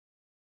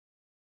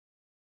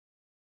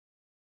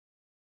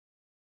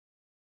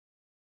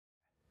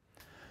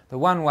The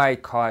one-way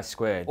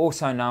chi-squared,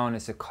 also known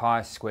as the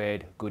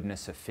chi-squared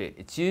goodness of fit.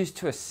 It's used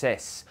to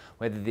assess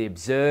whether the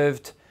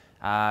observed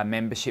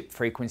membership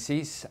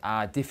frequencies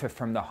differ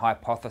from the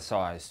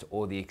hypothesized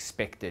or the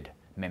expected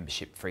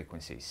membership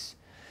frequencies.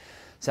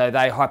 So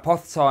they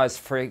hypothesized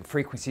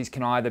frequencies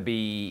can either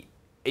be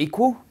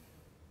equal.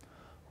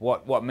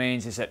 What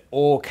means is that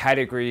all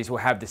categories will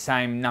have the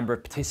same number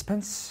of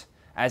participants,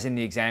 as in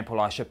the example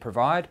I should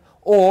provide,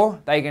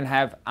 or they can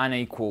have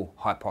unequal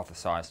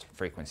hypothesized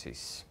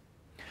frequencies.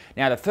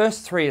 Now, the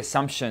first three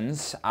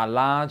assumptions are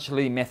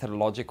largely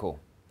methodological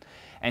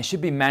and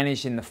should be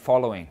managed in the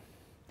following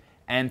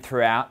and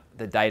throughout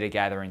the data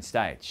gathering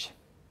stage.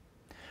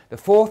 The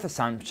fourth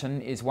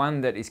assumption is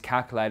one that is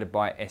calculated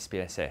by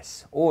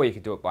SPSS, or you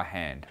could do it by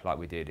hand like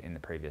we did in the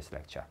previous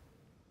lecture.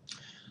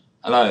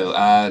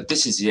 Hello,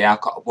 this is the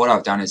alcohol. What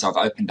I've done is I've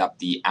opened up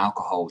the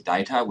alcohol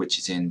data, which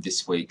is in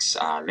this week's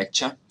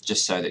lecture,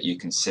 just so that you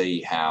can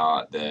see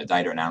how the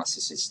data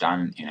analysis is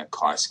done in a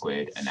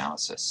chi-squared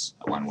analysis,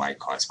 a one-way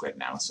chi-squared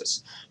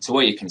analysis. So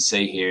what you can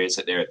see here is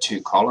that there are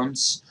two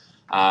columns.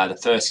 The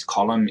first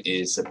column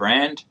is the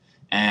brand,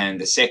 and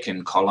the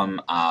second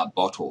column are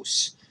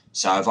bottles.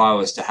 So if I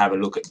was to have a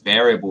look at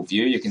variable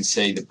view, you can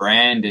see the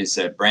brand is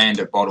a brand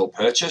of bottle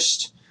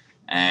purchased.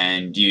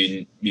 And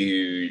you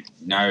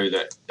know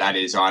that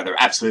is either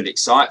absolute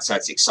excite, so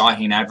it's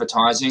exciting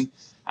advertising,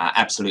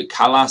 absolute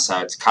colour,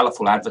 so it's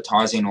colourful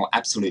advertising, or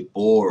absolute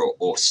bore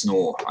or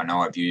snore. I know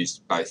I've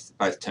used both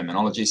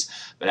terminologies,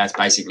 but that's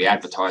basically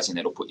advertising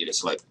that'll put you to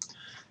sleep.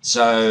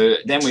 So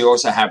then we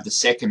also have the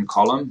second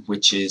column,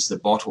 which is the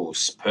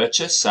bottles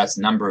purchased. So it's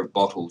the number of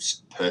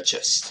bottles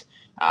purchased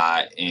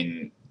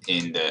in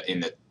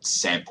the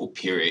sample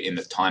period, in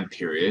the time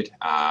period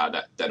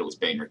that it was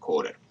being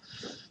recorded.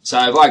 So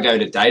if I go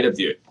to data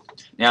view,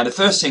 now the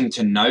first thing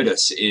to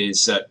notice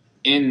is that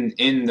in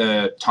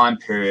the time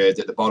period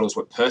that the bottles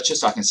were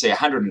purchased, I can see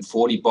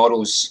 140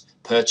 bottles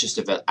purchased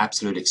of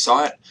absolute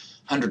excite,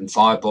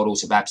 105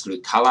 bottles of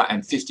absolute colour,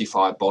 and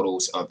 55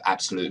 bottles of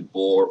absolute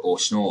bore or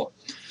snore.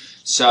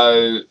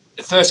 So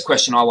the first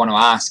question I want to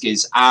ask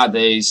is, are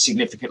these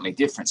significantly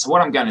different? So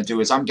what I'm going to do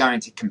is I'm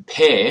going to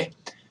compare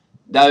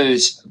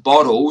those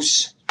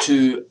bottles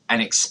to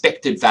an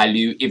expected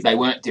value if they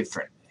weren't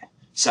different.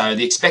 So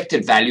the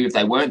expected value, if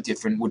they weren't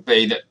different, would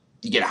be that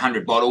you get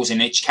 100 bottles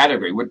in each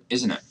category,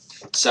 isn't it?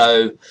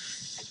 So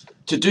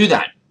to do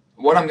that,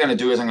 what I'm going to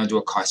do is I'm going to do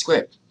a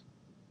chi-squared,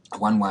 a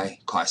one-way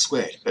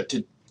chi-squared. But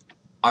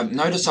I've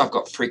noticed I've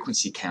got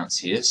frequency counts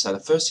here. So the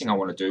first thing I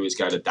want to do is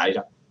go to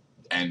data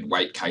and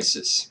weight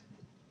cases.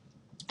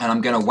 And I'm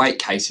going to weight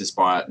cases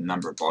by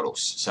number of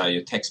bottles. So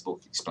your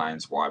textbook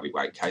explains why we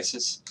weight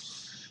cases.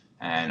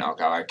 And I'll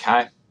go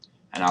OK.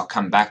 And I'll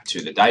come back to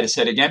the data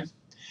set again.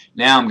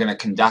 Now I'm going to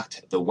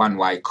conduct the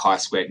one-way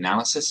chi-squared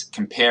analysis,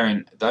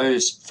 comparing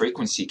those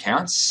frequency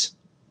counts,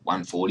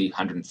 140,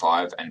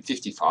 105, and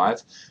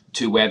 55,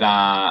 to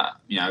whether,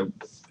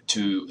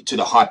 to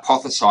the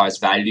hypothesized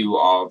value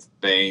of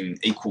being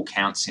equal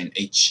counts in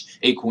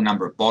equal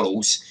number of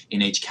bottles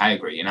in each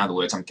category. In other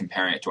words, I'm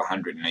comparing it to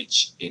 100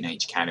 in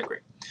each category.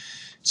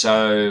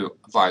 So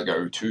if I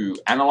go to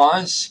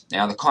analyze,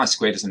 now the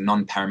chi-squared is a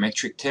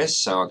non-parametric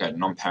test, so I go to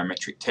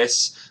non-parametric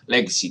tests,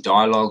 legacy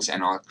dialogues,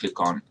 and I click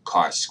on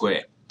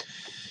chi-squared.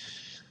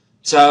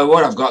 So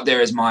what I've got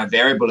there is my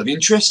variable of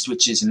interest,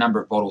 which is the number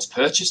of bottles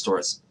purchased, or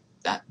it's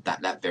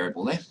that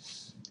variable there.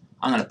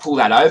 I'm going to pull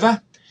that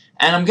over,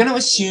 and I'm going to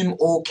assume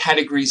all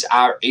categories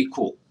are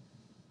equal.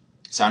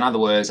 So in other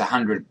words,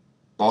 100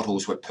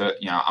 bottles were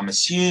I'm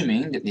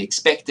assuming that the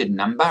expected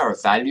number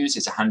of values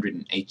is 100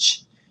 in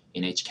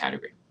each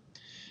category.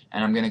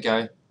 And I'm going to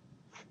go,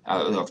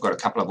 I've got a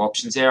couple of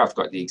options there. I've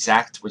got the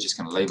exact, we're just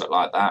going to leave it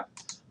like that.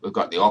 We've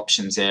got the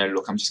options there.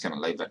 Look, I'm just going to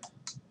leave it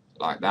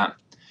like that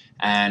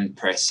and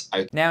press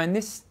OK. Now in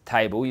this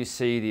table you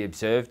see the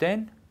observed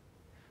N,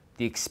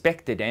 the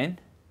expected N,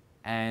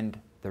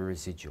 and the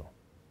residual.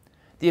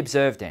 The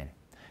observed N.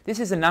 This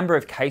is the number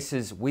of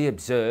cases we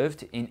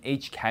observed in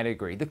each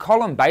category. The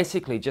column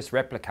basically just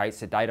replicates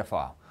the data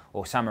file,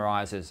 or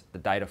summarizes the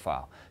data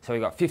file. So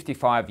we've got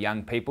 55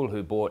 young people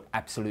who bought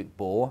absolute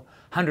bore,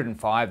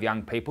 105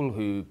 young people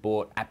who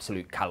bought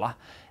absolute colour,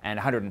 and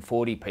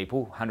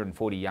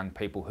 140 young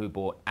people who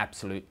bought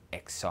absolute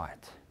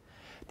excite.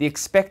 The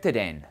expected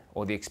N,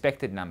 or the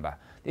expected number,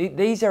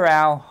 these are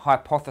our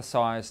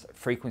hypothesized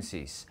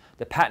frequencies,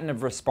 the pattern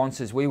of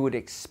responses we would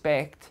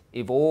expect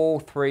if all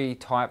three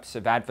types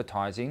of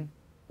advertising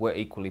were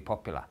equally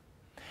popular.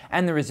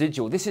 And the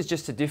residual, this is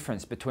just the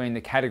difference between the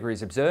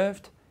categories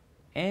observed,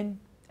 N,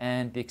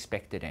 and the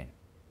expected N.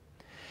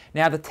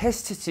 Now the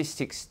test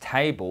statistics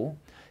table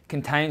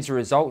contains the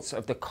results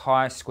of the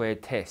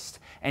chi-squared test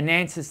and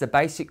answers the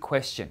basic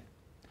question: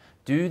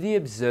 do the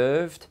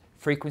observed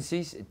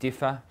frequencies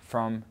differ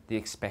from the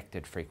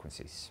expected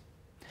frequencies?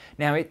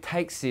 Now it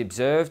takes the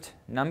observed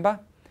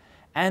number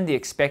and the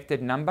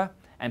expected number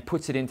and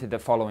puts it into the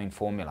following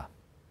formula.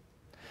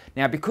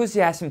 Now because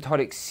the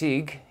asymptotic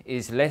sig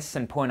is less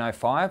than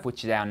 0.05,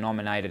 which is our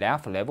nominated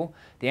alpha level,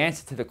 the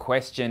answer to the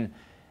question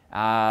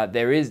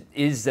there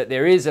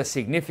is a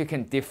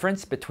significant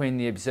difference between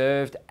the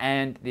observed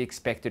and the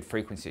expected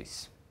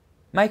frequencies.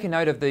 Make a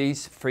note of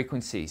these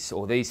frequencies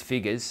or these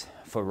figures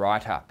for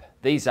write-up.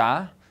 These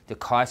are the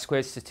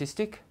chi-square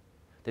statistic,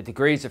 the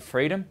degrees of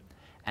freedom,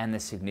 and the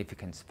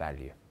significance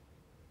value.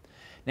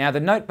 Now, the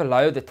note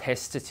below the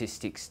test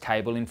statistics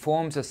table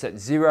informs us that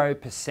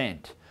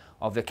 0%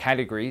 of the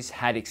categories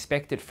had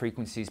expected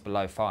frequencies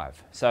below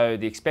 5. So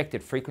the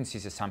expected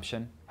frequencies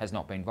assumption has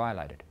not been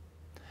violated.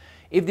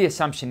 If the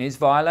assumption is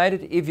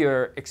violated, if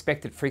your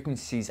expected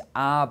frequencies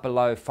are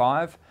below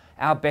 5,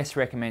 our best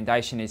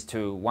recommendation is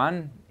to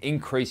 1,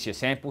 increase your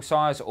sample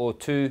size, or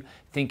 2,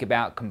 think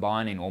about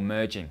combining or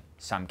merging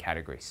some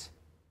categories.